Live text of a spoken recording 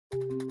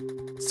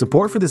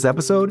Support for this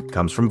episode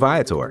comes from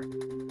Viator.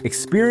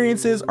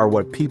 Experiences are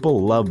what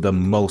people love the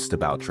most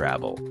about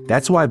travel.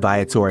 That's why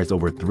Viator has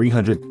over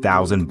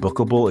 300,000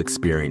 bookable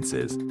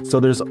experiences,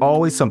 so there's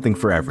always something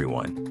for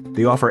everyone.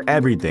 They offer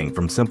everything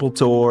from simple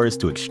tours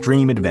to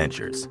extreme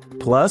adventures.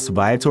 Plus,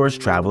 Viator's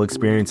travel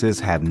experiences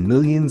have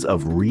millions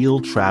of real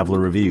traveler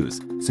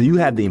reviews, so you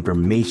have the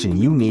information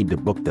you need to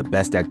book the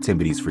best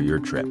activities for your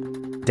trip.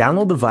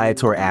 Download the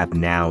Viator app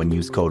now and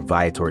use code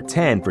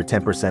Viator10 for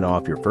 10%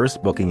 off your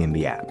first booking in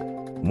the app.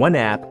 One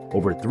app,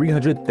 over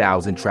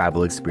 300,000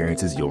 travel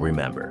experiences you'll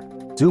remember.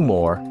 Do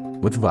more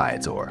with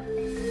Viator.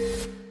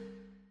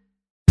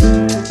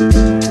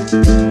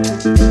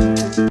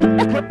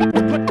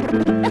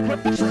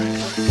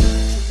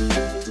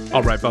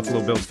 All right,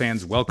 Buffalo Bills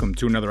fans, welcome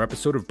to another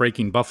episode of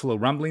Breaking Buffalo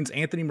Rumblings.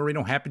 Anthony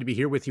Marino, happy to be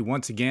here with you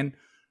once again,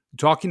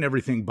 talking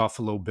everything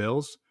Buffalo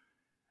Bills,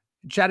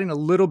 chatting a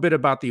little bit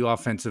about the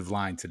offensive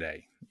line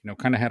today.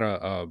 Kind of had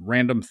a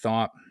random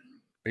thought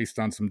based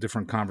on some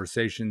different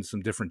conversations,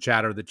 some different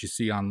chatter that you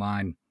see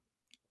online.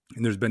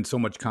 And there's been so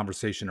much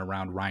conversation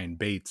around Ryan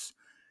Bates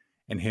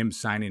and him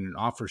signing an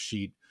offer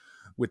sheet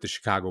with the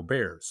Chicago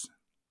Bears.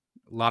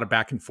 A lot of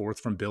back and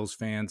forth from Bills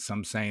fans,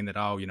 some saying that,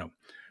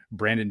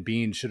 Brandon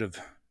Beane should have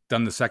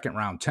done the second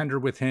round tender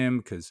with him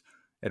because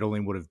it only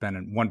would have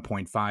been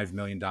 $1.5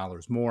 million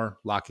more,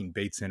 locking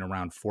Bates in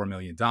around $4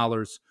 million.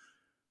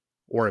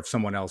 Or if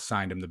someone else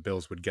signed him, the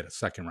Bills would get a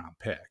second round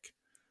pick.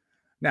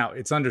 Now,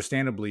 it's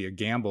understandably a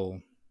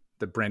gamble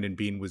that Brandon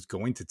Beane was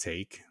going to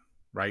take,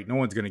 right? No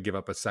one's going to give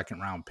up a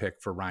second round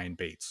pick for Ryan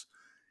Bates.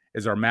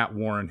 As our Matt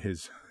Warren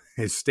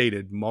has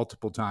stated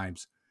multiple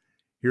times,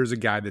 here's a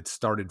guy that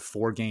started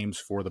 4 games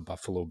for the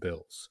Buffalo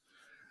Bills.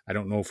 I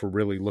don't know if we're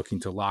really looking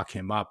to lock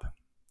him up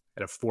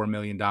at a $4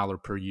 million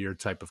per year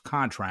type of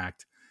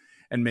contract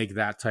and make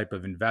that type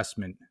of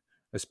investment,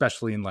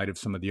 especially in light of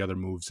some of the other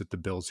moves that the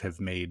Bills have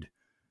made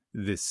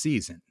this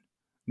season.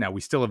 Now,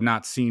 we still have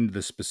not seen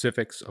the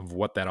specifics of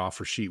what that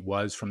offer sheet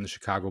was from the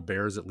Chicago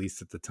Bears, at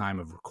least at the time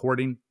of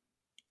recording.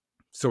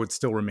 So it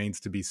still remains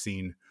to be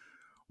seen.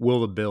 Will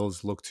the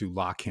Bills look to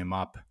lock him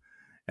up?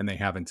 And they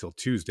have until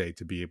Tuesday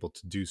to be able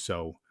to do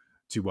so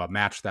to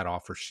match that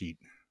offer sheet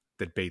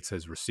that Bates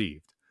has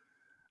received.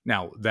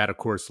 Now, that, of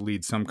course,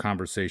 leads some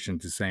conversation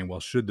to saying, well,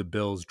 should the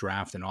Bills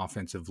draft an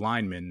offensive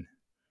lineman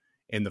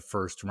in the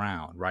first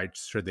round, right?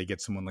 Should they get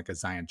someone like a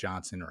Zion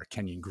Johnson or a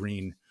Kenyon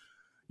Green?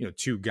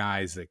 2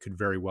 guys that could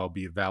very well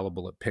be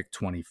available at pick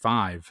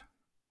 25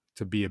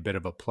 to be a bit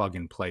of a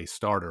plug-and-play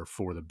starter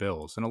for the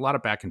Bills. And a lot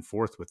of back and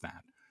forth with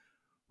that,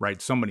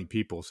 right? So many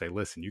people say,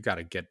 listen, you got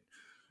to get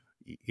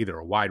either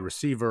a wide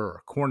receiver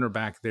or a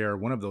cornerback there,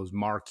 one of those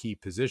marquee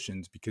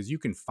positions, because you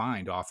can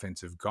find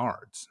offensive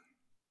guards.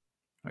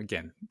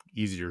 Again,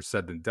 easier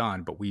said than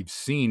done, but we've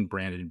seen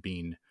Brandon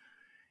Beane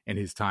in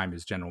his time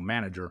as general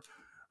manager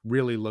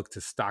really look to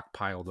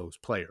stockpile those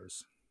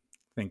players.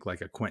 Think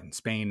like a Quentin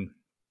Spain,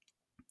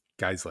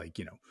 guys like,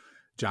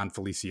 John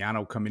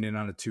Feliciano coming in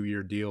on a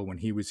 2-year deal when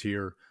he was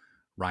here,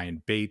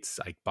 Ryan Bates,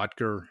 Ike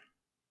Butker,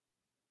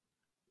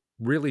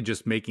 really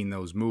just making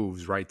those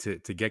moves, right, to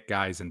get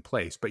guys in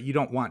place. But you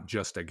don't want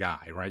just a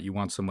guy, right? You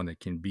want someone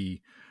that can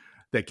be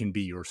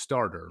your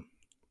starter.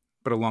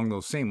 But along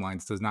those same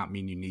lines does not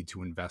mean you need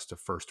to invest a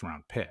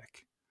first-round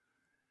pick.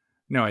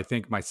 No, I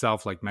think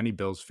myself, like many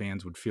Bills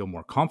fans, would feel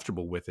more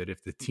comfortable with it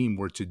if the team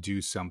were to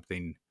do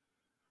something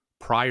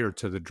prior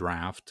to the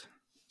draft,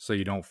 so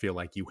you don't feel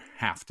like you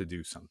have to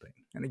do something.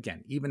 And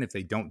again, even if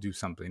they don't do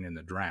something in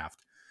the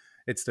draft,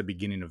 it's the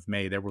beginning of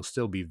May. There will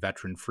still be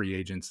veteran free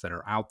agents that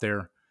are out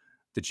there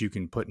that you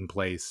can put in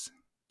place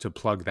to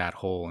plug that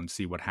hole and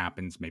see what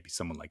happens. Maybe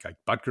someone like Ike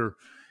Butker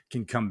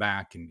can come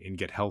back and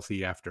get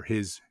healthy after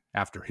his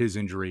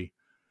injury.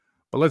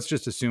 But let's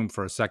just assume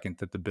for a second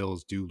that the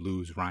Bills do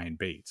lose Ryan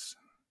Bates.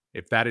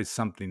 If that is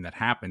something that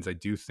happens, I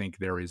do think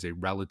there is a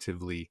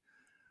relatively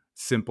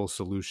simple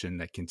solution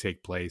that can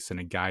take place, and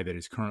a guy that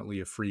is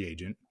currently a free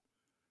agent,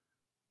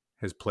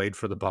 has played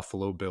for the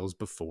Buffalo Bills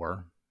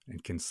before,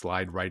 and can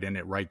slide right in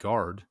at right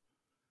guard,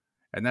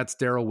 and that's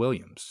Daryl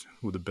Williams,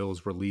 who the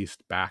Bills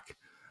released back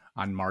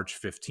on March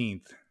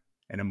 15th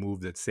in a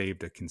move that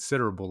saved a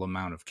considerable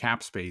amount of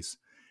cap space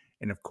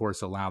and, of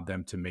course, allowed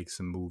them to make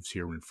some moves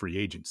here in free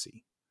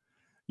agency.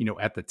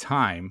 At the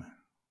time,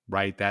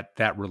 right,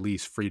 that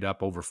release freed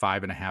up over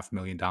 $5.5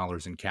 million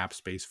in cap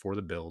space for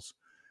the Bills,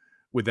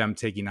 with them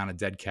taking on a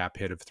dead cap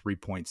hit of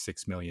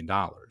 $3.6 million.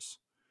 Now,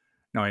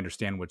 I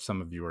understand what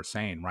some of you are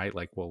saying, right?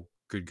 Like, well,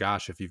 good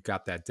gosh, if you've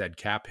got that dead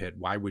cap hit,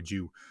 why would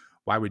you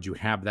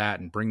have that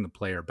and bring the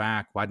player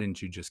back? Why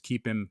didn't you just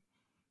keep him?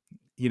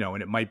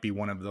 And it might be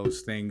one of those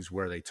things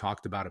where they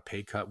talked about a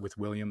pay cut with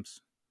Williams.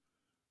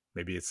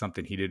 Maybe it's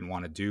something he didn't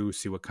want to do,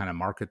 see what kind of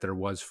market there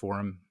was for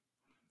him.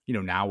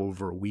 Now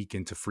over a week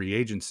into free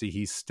agency,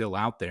 he's still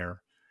out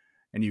there.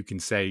 And you can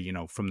say,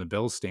 from the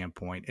Bills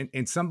standpoint,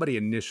 and somebody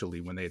initially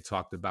when they had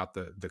talked about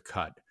the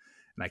cut,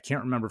 and I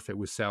can't remember if it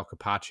was Sal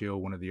Capaccio,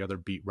 one of the other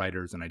beat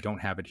writers, and I don't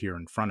have it here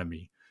in front of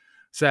me,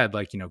 said,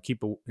 like,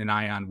 keep an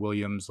eye on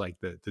Williams, like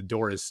the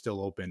door is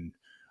still open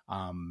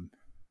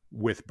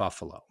with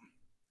Buffalo.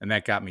 And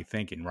that got me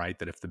thinking, right,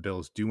 that if the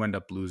Bills do end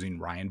up losing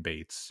Ryan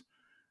Bates,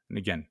 and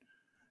again,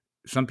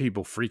 some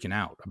people freaking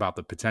out about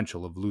the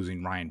potential of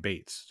losing Ryan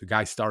Bates. The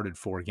guy started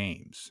 4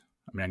 games.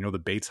 I mean, I know the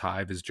Bates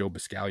Hive, as Joe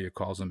Biscaglia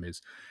calls him,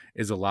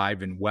 is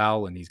alive and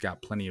well, and he's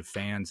got plenty of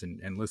fans.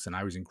 And listen,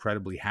 I was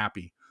incredibly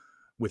happy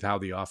with how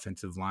the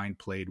offensive line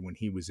played when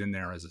he was in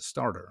there as a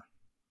starter.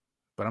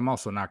 But I'm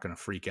also not going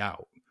to freak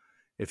out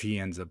if he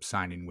ends up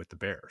signing with the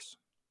Bears.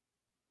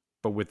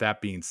 But with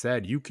that being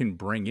said, you can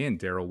bring in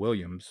Daryl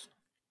Williams,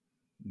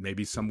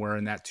 maybe somewhere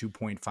in that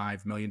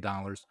 $2.5 million.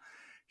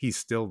 He's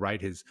still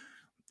right.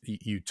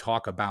 You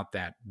talk about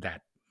that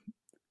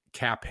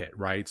cap hit,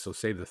 right? So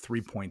say the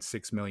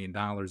 $3.6 million,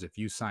 if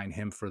you sign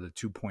him for the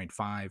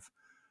 2.5,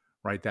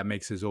 right, that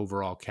makes his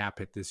overall cap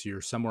hit this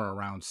year somewhere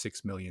around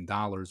 $6 million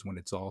when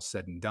it's all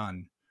said and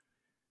done.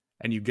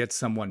 And you get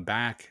someone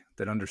back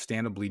that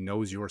understandably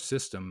knows your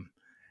system.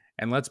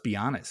 And let's be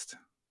honest,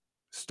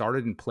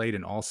 started and played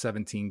in all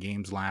 17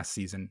 games last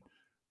season,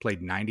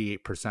 played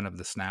 98% of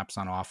the snaps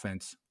on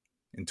offense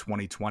in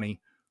 2020,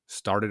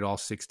 started all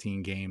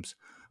 16 games,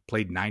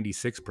 played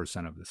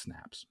 96% of the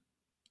snaps.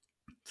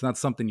 It's not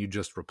something you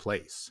just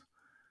replace.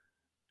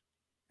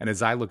 And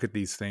as I look at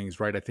these things,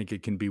 right, I think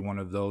it can be one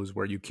of those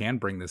where you can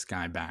bring this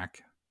guy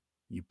back.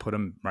 You put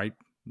him right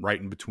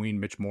in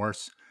between Mitch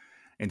Morse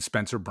and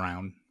Spencer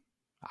Brown.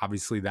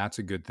 Obviously, that's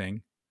a good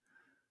thing.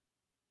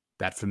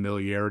 That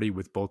familiarity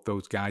with both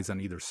those guys on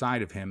either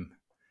side of him.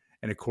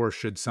 And of course,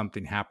 should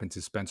something happen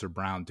to Spencer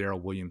Brown,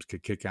 Daryl Williams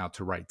could kick out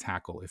to right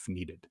tackle if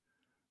needed.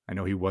 I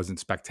know he wasn't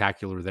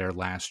spectacular there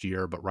last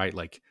year, but right,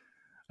 like,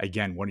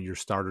 again, one of your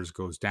starters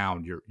goes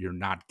down, you're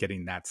not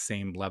getting that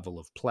same level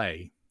of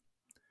play.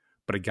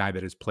 But a guy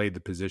that has played the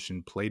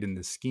position, played in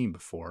this scheme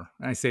before,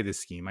 and I say this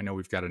scheme, I know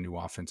we've got a new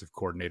offensive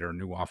coordinator, a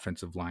new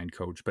offensive line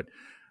coach, but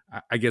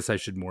I guess I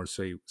should more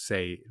say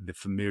the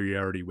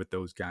familiarity with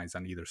those guys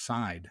on either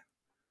side.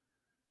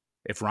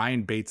 If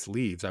Ryan Bates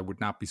leaves, I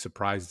would not be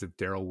surprised if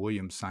Daryl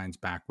Williams signs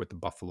back with the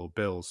Buffalo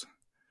Bills.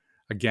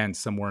 Again,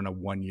 somewhere in a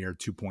 1-year,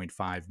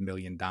 $2.5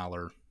 million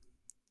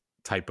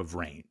type of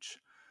range,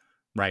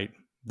 right?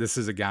 This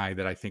is a guy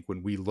that I think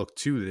when we look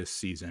to this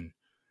season,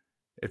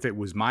 if it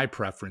was my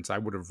preference, I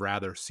would have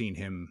rather seen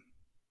him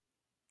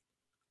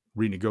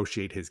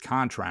renegotiate his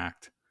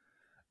contract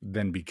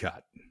than be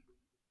cut.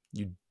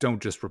 You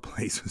don't just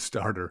replace a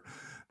starter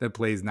that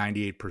plays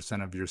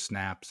 98% of your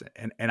snaps.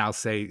 And I'll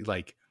say,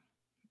 like,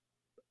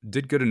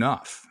 did good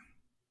enough,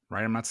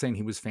 right? I'm not saying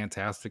he was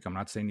fantastic. I'm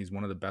not saying he's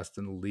one of the best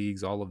in the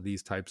leagues, all of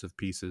these types of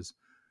pieces.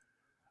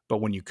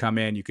 But when you come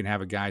in, you can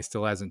have a guy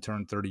still hasn't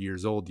turned 30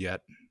 years old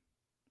yet.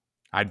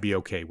 I'd be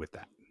okay with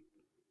that.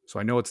 So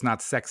I know it's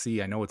not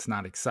sexy. I know it's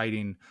not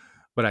exciting,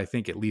 but I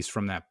think at least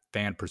from that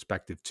fan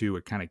perspective too,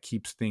 it kind of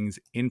keeps things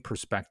in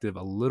perspective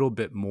a little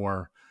bit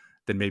more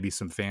than maybe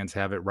some fans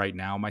have it right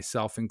now,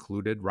 myself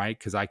included, right?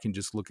 Because I can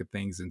just look at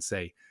things and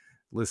say,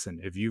 listen,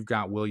 if you've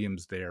got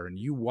Williams there and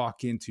you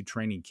walk into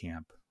training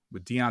camp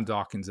with Deion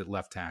Dawkins at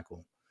left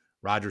tackle,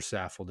 Roger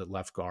Saffold at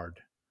left guard,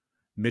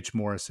 Mitch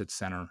Morse at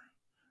center,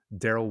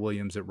 Daryl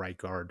Williams at right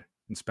guard,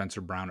 and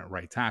Spencer Brown at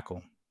right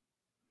tackle,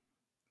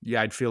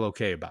 yeah, I'd feel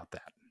okay about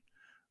that,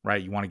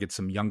 right? You want to get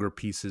some younger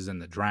pieces in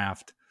the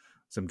draft,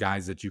 some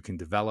guys that you can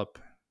develop,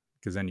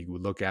 because then you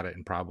would look at it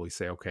and probably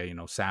say, okay, you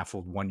know,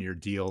 Saffold, 1-year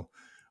deal,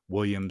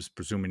 Williams,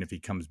 presuming if he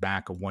comes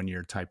back, a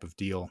 1-year type of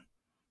deal.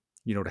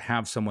 You know, to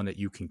have someone that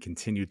you can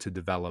continue to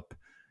develop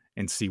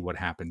and see what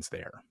happens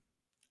there.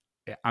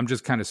 I'm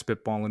just kind of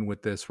spitballing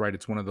with this, right?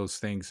 It's one of those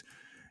things,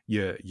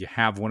 you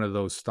have one of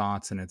those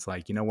thoughts and it's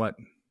like, you know what?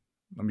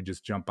 Let me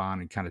just jump on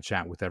and kind of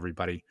chat with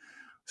everybody,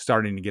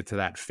 starting to get to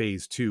that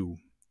phase 2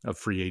 of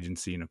free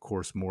agency. And of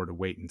course, more to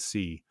wait and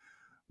see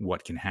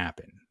what can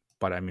happen.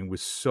 But I mean,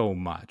 with so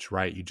much,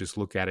 right? You just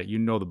look at it, you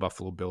know, the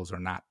Buffalo Bills are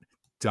not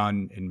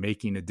done in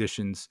making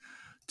additions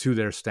to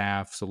their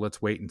staff. So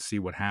let's wait and see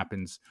what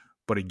happens.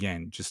 But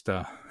again, just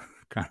a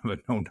kind of a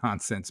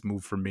no-nonsense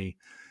move for me.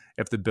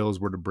 If the Bills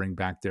were to bring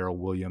back Daryl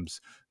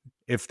Williams,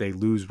 if they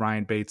lose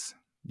Ryan Bates,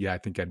 yeah, I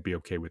think I'd be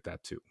okay with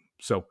that too.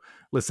 So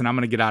listen, I'm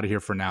going to get out of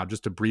here for now.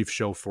 Just a brief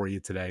show for you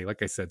today.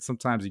 Like I said,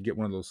 sometimes you get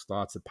one of those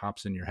thoughts that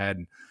pops in your head,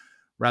 and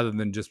rather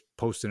than just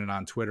posting it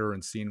on Twitter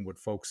and seeing what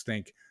folks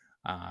think,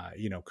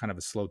 kind of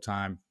a slow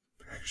time,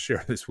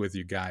 share this with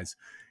you guys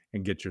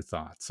and get your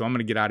thoughts. So I'm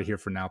going to get out of here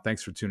for now.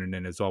 Thanks for tuning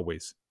in. As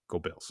always, go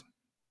Bills.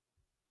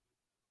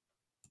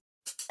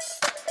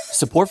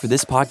 Support for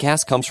this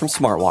podcast comes from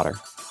Smartwater.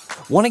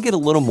 Want to get a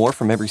little more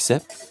from every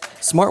sip?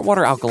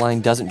 Smartwater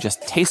Alkaline doesn't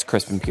just taste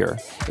crisp and pure.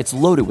 It's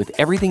loaded with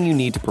everything you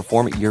need to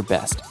perform at your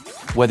best,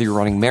 whether you're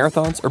running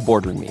marathons or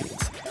boardroom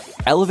meetings.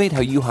 Elevate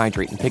how you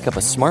hydrate and pick up a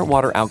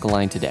Smartwater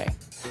Alkaline today.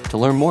 To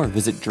learn more,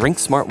 visit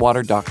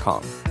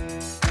drinksmartwater.com.